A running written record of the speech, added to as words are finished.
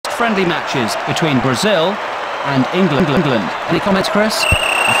friendly matches between Brazil and England. Any comments, Chris?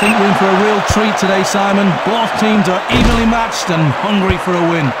 I think we're in for a real treat today, Simon. Both teams are evenly matched and hungry for a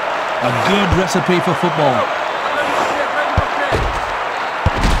win. A good recipe for football.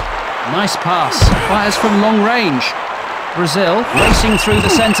 Nice pass. Fires from long range. Brazil racing through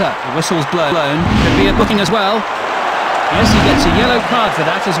the centre. The whistle's blown. Could be a booking as well. Yes, he gets a yellow card for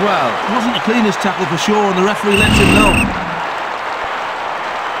that as well. It wasn't the cleanest tackle for sure, and the referee lets him know.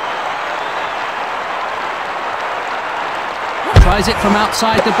 Tries it from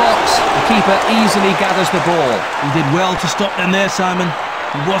outside the box. The keeper easily gathers the ball. He did well to stop them there, Simon.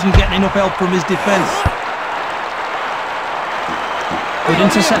 He wasn't getting enough help from his defence. Good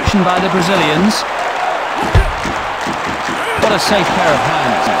interception by the Brazilians. What a safe pair of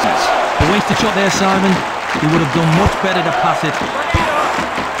hands. A wasted shot there, Simon. He would have done much better to pass it.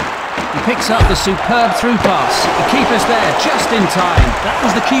 He picks up the superb through pass. The keeper's there just in time. That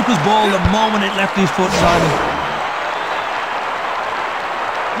was the keeper's ball the moment it left his foot, Simon.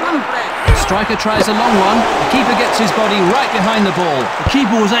 Striker tries a long one. The keeper gets his body right behind the ball. The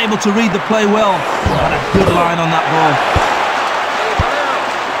keeper was able to read the play well. Had a good line on that ball.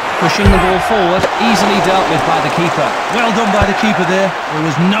 Pushing the ball forward, easily dealt with by the keeper. Well done by the keeper there. There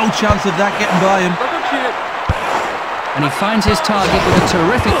was no chance of that getting by him. And he finds his target with a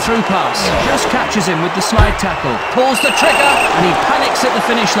terrific through pass. Just catches him with the slide tackle. Pulls the trigger, and he panics at the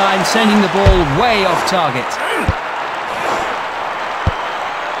finish line, sending the ball way off target.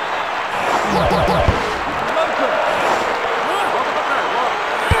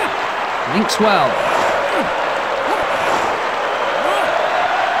 Links well.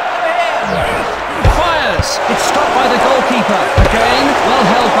 Fires! It's stopped by the goalkeeper. Again, well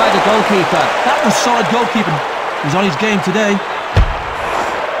held by the goalkeeper. That was solid goalkeeping. He's on his game today.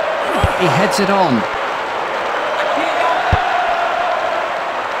 He heads it on.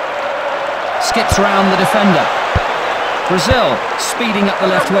 Skips round the defender. Brazil speeding up the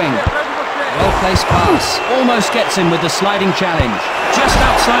left wing. Well-placed pass. Almost gets him with the sliding challenge. Just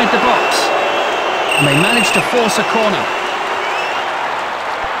outside the box. And they manage to force a corner.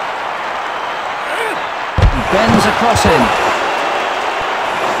 He bends across him.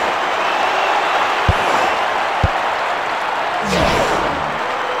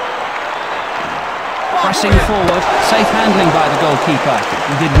 Pressing forward. Safe handling by the goalkeeper.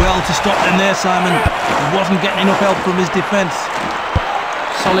 He did well to stop them there, Simon. He wasn't getting enough help from his defence.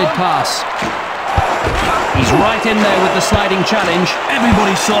 Solid pass. He's right in there with the sliding challenge.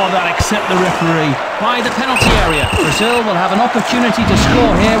 Everybody saw that except the referee. By the penalty area. Brazil will have an opportunity to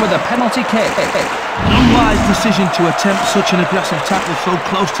score here with a penalty kick. An unwise decision to attempt such an aggressive tackle so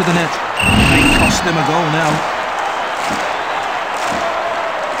close to the net. May cost them a goal now.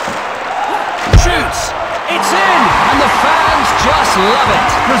 Shoots! It's in! And the fans just love it.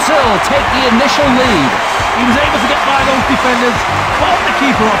 Brazil take the initial lead. He was able to get by those defenders, caught the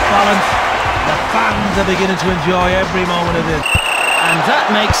keeper off balance. The fans are beginning to enjoy every moment of this. And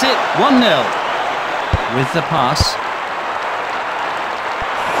that makes it 1-0. With the pass.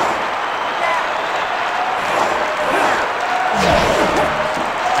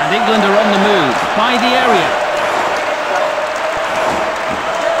 And England are on the move, by the area.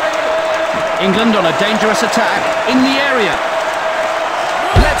 England on a dangerous attack, in the area.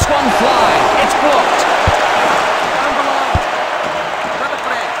 Lets one fly, it's blocked.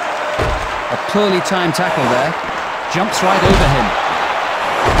 A poorly timed tackle there. Jumps right over him.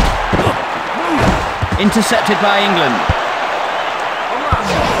 Intercepted by England.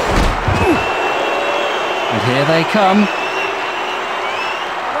 And here they come.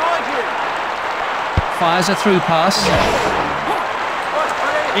 Fires a through pass.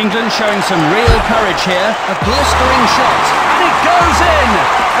 England showing some real courage here. A blistering shot. And it goes in!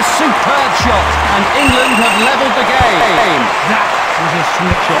 A superb shot. And England have levelled the game. That was a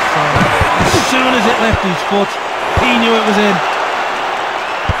sweet shot for him. As soon as it left his foot, he knew it was in.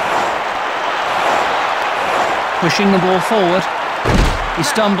 Pushing the ball forward. He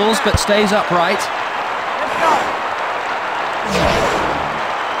stumbles but stays upright.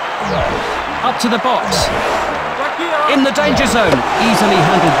 Up to the box. In the danger zone. Easily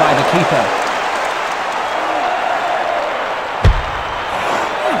handled by the keeper.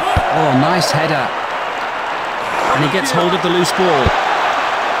 Oh, nice header. And he gets hold of the loose ball.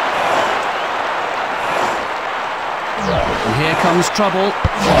 And here comes trouble.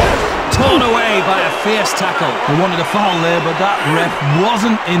 Torn away by a fierce tackle. They wanted a foul there, but that ref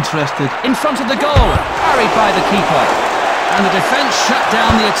wasn't interested. In front of the goal, parried by the keeper. And the defence shut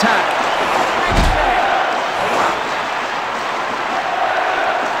down the attack.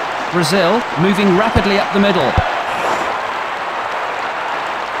 Brazil moving rapidly up the middle.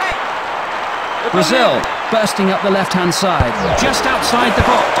 Brazil bursting up the left-hand side, just outside the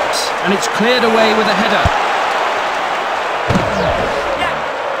box, and it's cleared away with a header.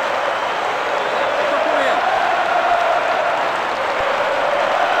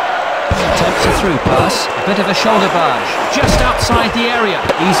 Attempts a through pass, a bit of a shoulder barge, just outside the area.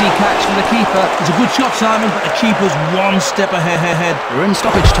 Easy catch for the keeper. It's a good shot, Simon, but the keeper's one step ahead. We're in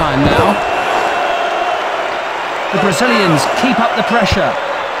stoppage time now. The Brazilians keep up the pressure.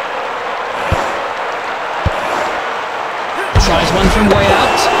 Tries one from way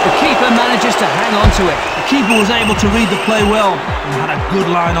out. The keeper manages to hang on to it. The keeper was able to read the play well and had a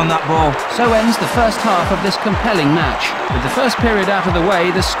good line on that ball. So ends the first half of this compelling match. With the first period out of the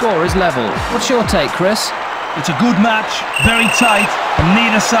way, the score is level. What's your take, Chris? It's a good match, very tight, and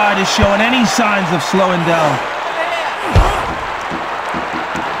neither side is showing any signs of slowing down.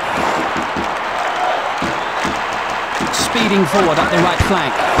 Speeding forward up the right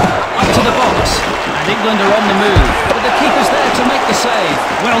flank. Up to the box. And England are on the move. But the keeper's there to make the save.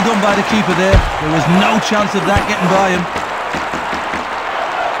 Well done by the keeper there. There was no chance of that getting by him.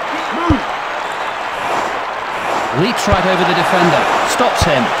 Leaps right over the defender. Stops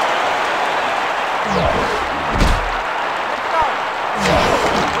him.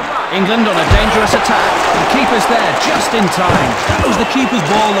 England on a dangerous attack. The keeper's there just in time. That was the keeper's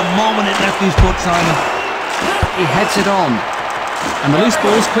ball the moment it left his foot, Simon. He heads it on. And the loose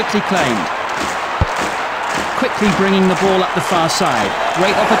ball's quickly claimed. Quickly bringing the ball up the far side.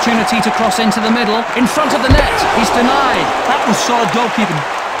 Great opportunity to cross into the middle. In front of the net. He's denied. That was solid goalkeeping.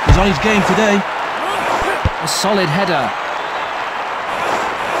 He's on his game today. A solid header.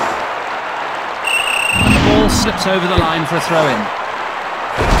 And the ball slips over the line for a throw-in.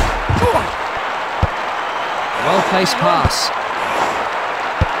 Well-placed pass.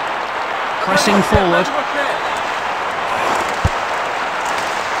 Pressing forward.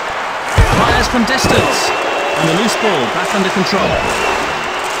 Fires from distance. And the loose ball back under control.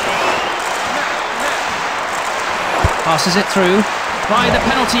 Passes it through. By the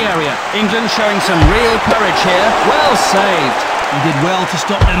penalty area. England showing some real courage here. Well saved. He did well to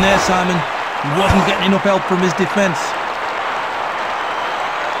stop them there, Simon. He wasn't getting enough help from his defence.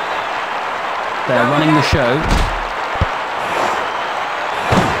 They're running the show.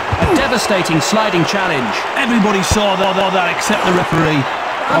 A devastating sliding challenge. Everybody saw that except the referee.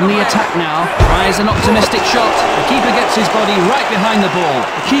 On the attack now, tries an optimistic shot. The keeper gets his body right behind the ball.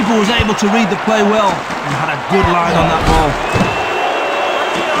 The keeper was able to read the play well and had a good line on that ball.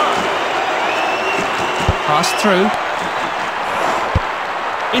 Passed through.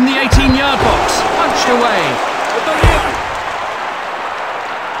 In the 18-yard box, punched away.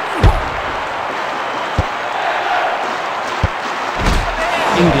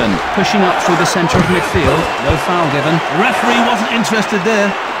 England pushing up through the centre of midfield. No foul given. The referee wasn't interested there.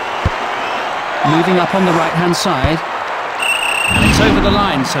 Moving up on the right-hand side. And it's over the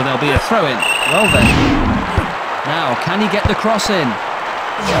line, so there'll be a throw-in. Well then. Now, can he get the cross in?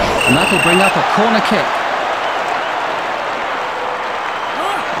 And that'll bring up a corner kick.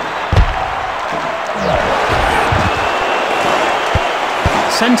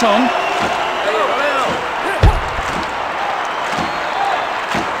 Sent on.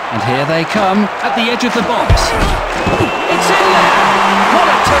 And here they come, at the edge of the box. It's in there! What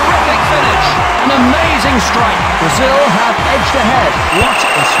a terrific finish! An amazing strike. Brazil have edged ahead. What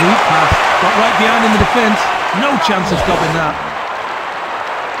a sweet pass. Got right behind in the defence. No chance of stopping that.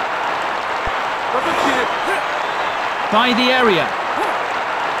 By the area.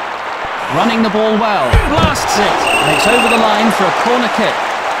 Running the ball well. Blasts it. And it's over the line for a corner kick.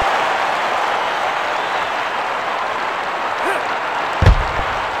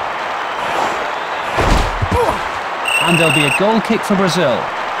 And there'll be a goal kick for Brazil.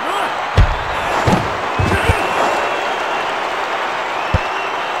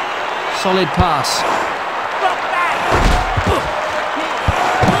 Solid pass.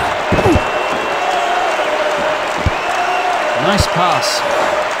 Nice pass.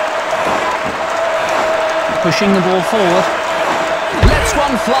 Pushing the ball forward. Lets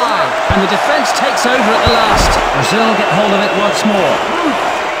one fly. And the defence takes over at the last. Brazil get hold of it once more.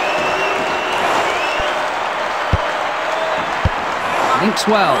 Links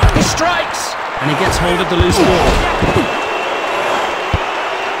well. He strikes! And he gets hold of the loose ball.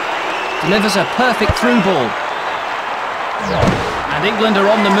 Delivers a perfect through ball. And England are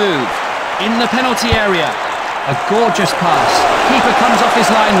on the move. In the penalty area. A gorgeous pass. Keeper comes off his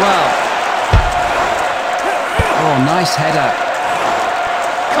line well. Oh, nice header.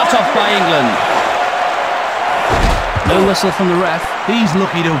 Cut off by England. No whistle from the ref. He's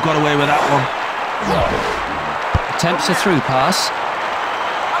lucky to have got away with that one. Attempts a through pass.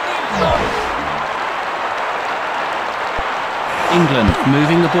 England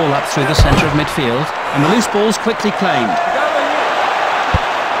moving the ball up through the centre of midfield, and the loose ball's quickly claimed.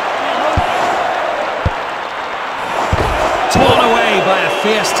 Torn away by a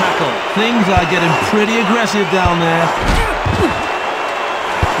fierce tackle. Things are getting pretty aggressive down there.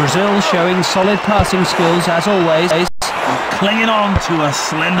 Brazil showing solid passing skills as always. Clinging on to a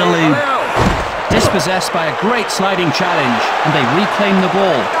slender lead. Dispossessed by a great sliding challenge, and they reclaim the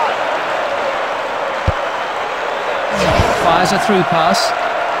ball. Fires a through pass.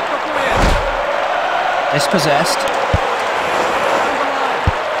 Dispossessed.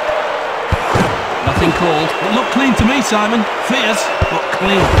 Nothing called. It looked clean to me, Simon. Fierce, but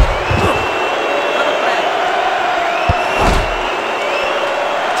clean.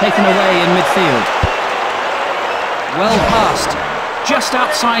 Taken away in midfield. Well passed. Just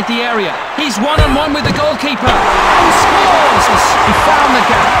outside the area. He's one-on-one with the goalkeeper. And scores! He found the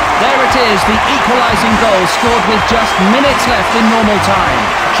gap. There it is, the equalising goal scored with just minutes left in normal time.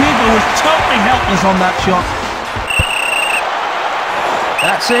 Keeper was totally helpless on that shot.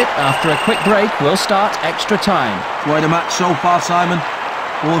 That's it. After a quick break, we'll start extra time. Quite a match so far, Simon.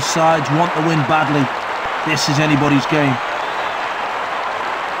 Both sides want the win badly. This is anybody's game.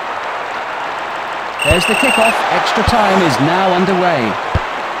 There's the kick-off. Extra time is now underway.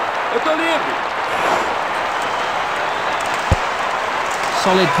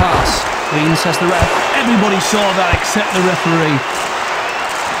 Solid pass. Green, says the ref. Everybody saw that except the referee.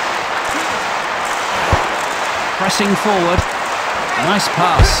 Pressing forward. Nice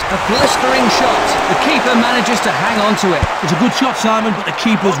pass. A blistering shot. The keeper manages to hang on to it. It's a good shot, Simon, but the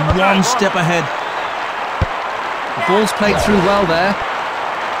keeper's one step ahead. The ball's played through well there.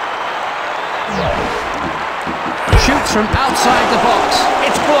 Shoots from outside the box.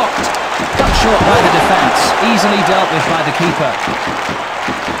 It's blocked. Cut short by the defence. Easily dealt with by the keeper.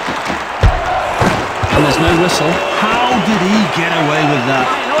 And there's no whistle. How did he get away with that?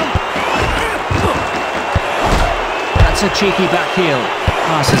 That's a cheeky back heel.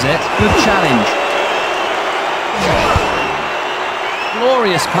 Passes it. Good challenge.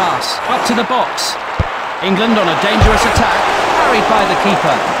 Glorious pass. Up to the box. England on a dangerous attack. Carried by the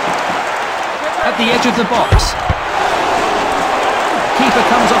keeper. At the edge of the box. Keeper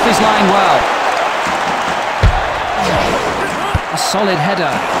comes off his line well. A solid header.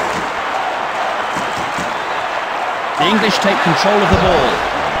 The English take control of the ball.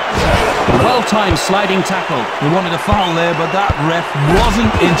 A well-timed sliding tackle. They wanted a foul there, but that ref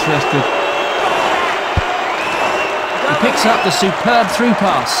wasn't interested. He picks up the superb through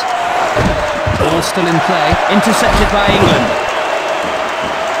pass. Ball still in play. Intercepted by England.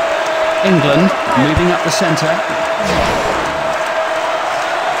 England moving up the centre.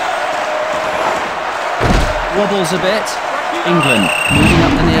 Wobbles a bit. England moving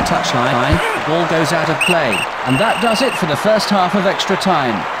up the near touchline. The ball goes out of play. And that does it for the first half of extra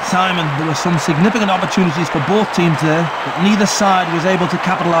time. Simon, there were some significant opportunities for both teams there, but neither side was able to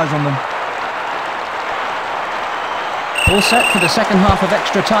capitalise on them. All set for the second half of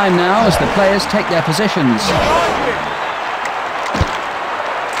extra time now as the players take their positions.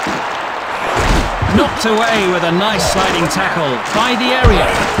 Knocked away with a nice sliding tackle by the area.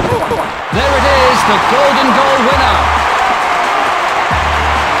 There it is, the golden goal winner.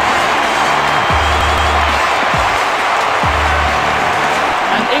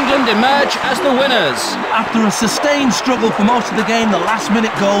 And England emerge as the winners. After a sustained struggle for most of the game, the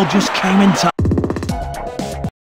last-minute goal just came in time.